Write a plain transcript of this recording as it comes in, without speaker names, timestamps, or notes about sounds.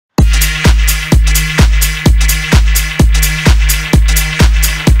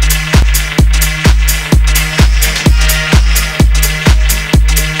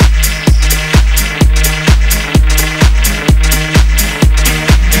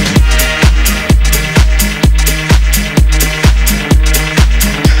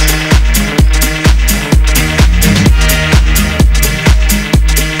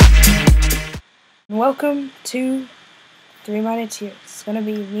Welcome to 3 Tears. It's gonna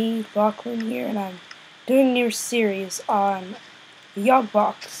be me, Lachlan here, and I'm doing a new series on the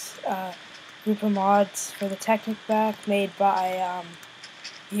Yogbox group of mods for the Technic pack made by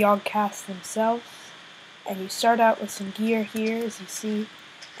the Yogcast themselves. And you start out with some gear here, as you see,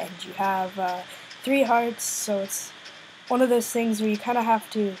 and you have 3 hearts, so it's one of those things where you kind of have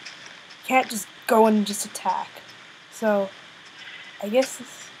to, you can't just go and just attack. So, I guess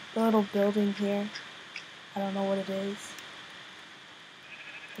this little building here, I don't know what it is.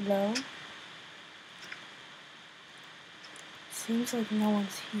 Hello? Seems like no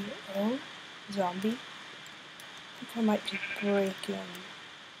one's here. Oh, zombie. I think I might just break in.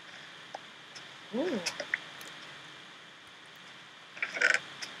 Ooh.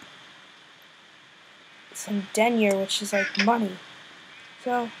 Some denier, which is like money.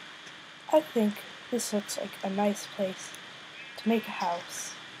 So, I think this looks like a nice place to make a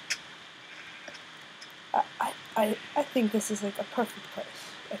house. I think this is like a perfect place.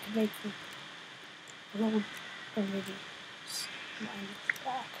 I could make a little, or maybe just mine this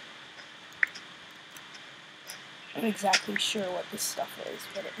back. I'm not exactly sure what this stuff is,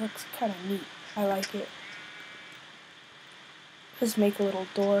 but it looks kind of neat. I like it. Just make a little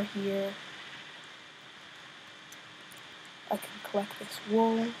door here. I can collect this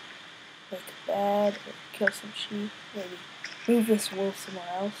wool, make a bed, or kill some sheep, maybe move this wool somewhere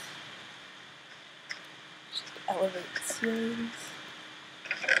else. Just elevate the ceilings.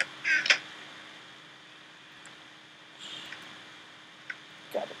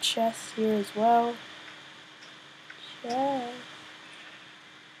 Got a chest here as well. Chest.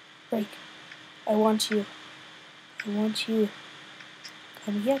 Break. I want you. I want you.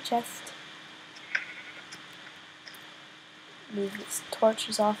 Come here, chest. Move these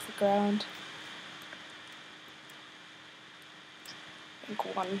torches off the ground. I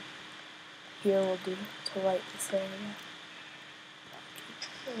think one here will do to light this area.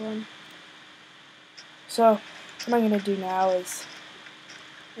 So, what I'm going to do now is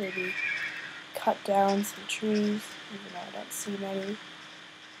maybe cut down some trees, even though I don't see many.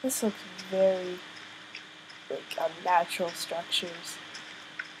 This looks very like unnatural structures,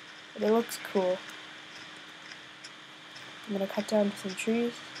 but it looks cool. I'm going to cut down some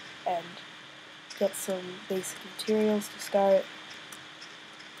trees and get some basic materials to start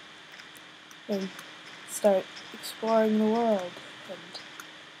and start exploring the world, and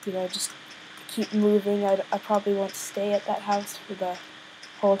you know, just keep moving. I probably won't stay at that house for the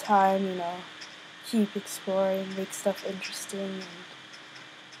whole time, you know, keep exploring, make stuff interesting, and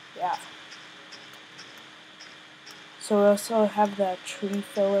yeah. So we also have the tree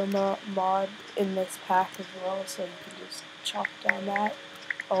filler mod in this pack as well, so you can just chop down that,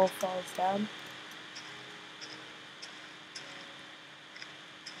 all falls down.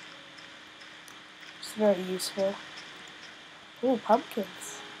 It's very useful. Ooh,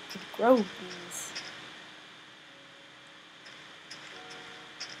 pumpkins. You can grow these.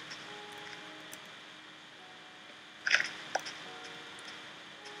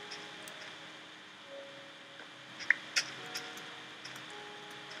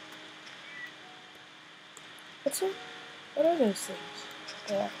 What are those things?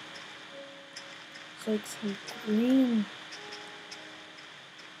 Yeah. It's like some green.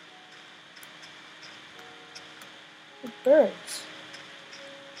 Birds.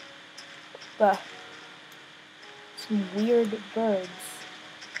 Some weird birds.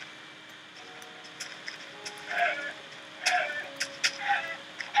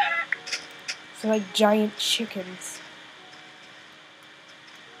 So like giant chickens.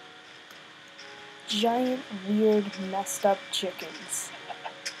 Giant, weird, messed up chickens.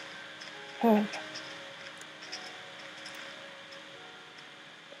 Huh.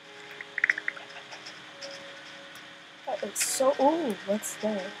 It's so. Ooh, what's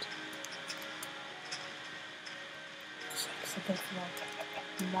that? It's like something from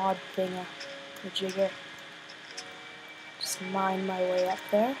a mod thinga, a jigger. Just mine my way up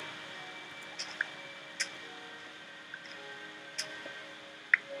there.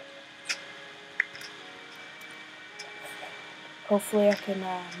 Hopefully I can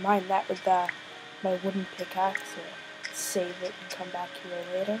mine that with my wooden pickaxe, or save it and come back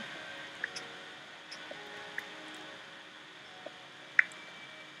here later.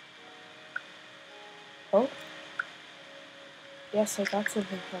 Oh. Yes, I got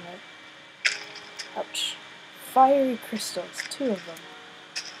something from it. Ouch. Fiery crystals, 2 of them.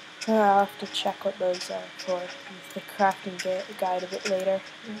 I'll have to check what those are for. Use the crafting guide a bit later.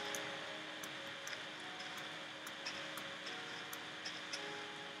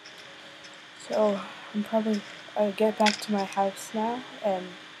 So, I'll get back to my house now, and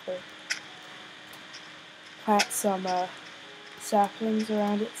plant some saplings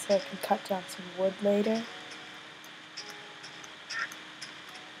around it so I can cut down some wood later.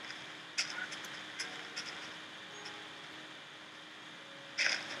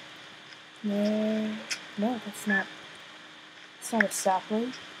 No, that's not a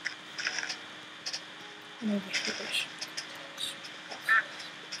sapling. Maybe I should.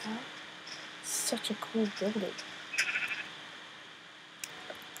 Such a cool building.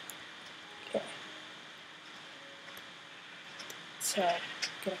 Okay. So,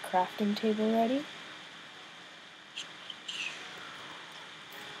 get a crafting table ready.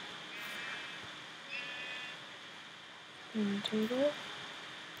 Table.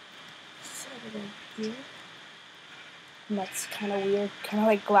 Set it over here. And that's kind of weird. Kind of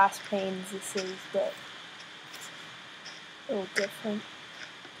like glass panes this is, but a little different.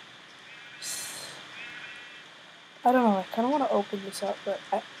 I don't know, I kind of want to open this up, but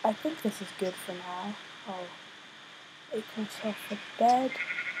I think this is good for now. I'll make myself a bed.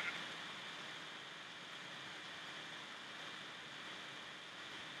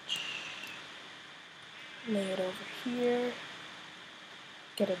 Lay it over here.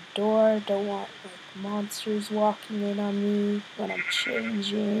 Get a door. Don't want like monsters walking in on me when I'm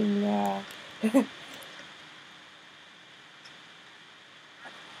changing.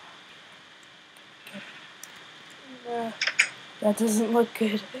 That doesn't look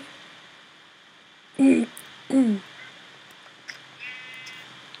good.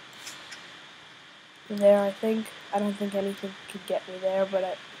 There, I think. I don't think anything could get me there, but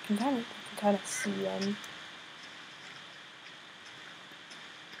I can kind of see them.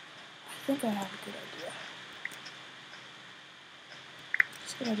 I think I have a good idea.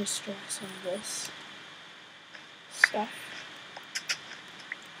 Just gonna destroy some of this stuff.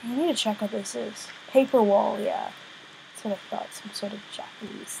 I need to check what this is. Paper wall, yeah. That's what I thought, some sort of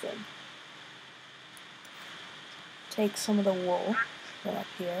Japanese thing. Take some of the wool from up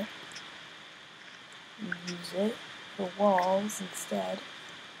here and use it for walls instead.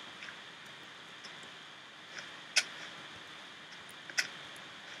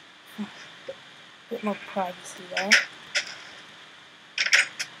 A bit more privacy there.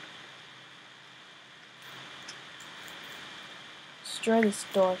 Destroy this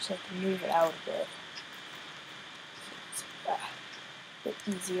door so I can move it out a bit. So it's a bit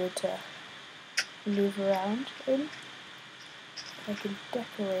easier to move around in. I can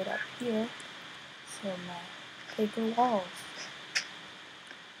decorate up here some paper walls.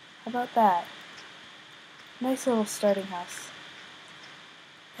 How about that? Nice little starting house.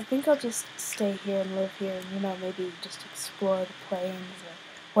 I think I'll just stay here and live here and, you know, maybe just explore the plains or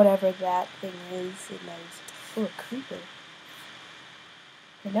whatever that thing is in those. Ooh, a creeper.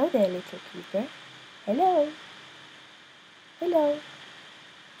 Hello there, little creeper. Hello. Hello.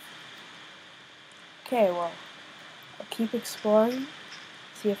 Okay, well, I'll keep exploring,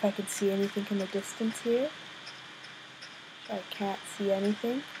 see if I can see anything in the distance here. I can't see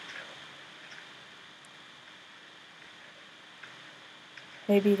anything.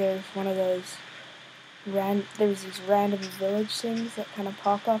 Maybe there's one of those there's these random village things that kind of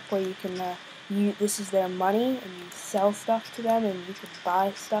pop up where you can this is their money and you sell stuff to them and you can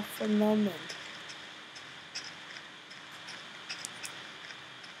buy stuff from them and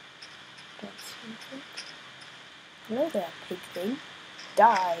don't see anything. Hello there, pig thing.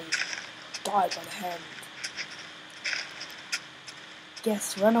 Die by the hand.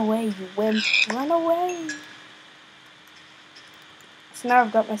 Yes, run away, you wimp. Run away. So now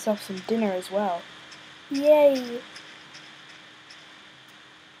I've got myself some dinner as well. Yay!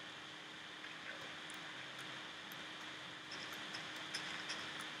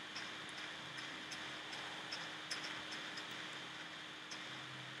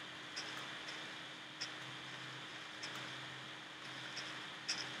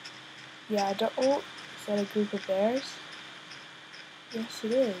 Yeah, I don't. Oh, is that a group of bears? Yes,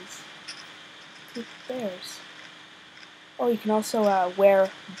 it is. Group of bears. Oh, you can also wear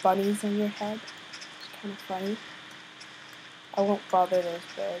bunnies on your head. It's kind of funny. I won't bother those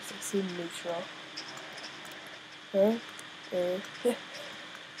bears. They seem neutral.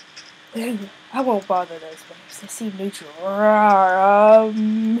 I won't bother those bears. They seem neutral.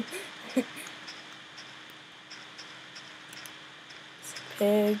 Some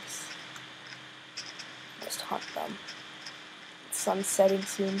pigs. Just hunt them. It's sun setting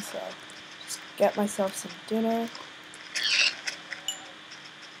soon, so just get myself some dinner.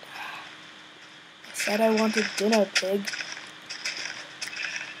 I said I wanted dinner, pig.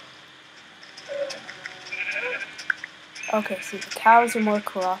 Okay, see, the cows are more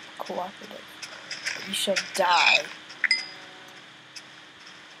cooperative. But you shall die.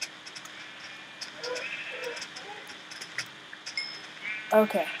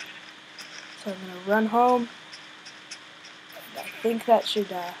 Okay, so I'm gonna run home. And I think that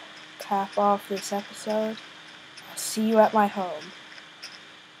should cap off this episode. I'll see you at my home.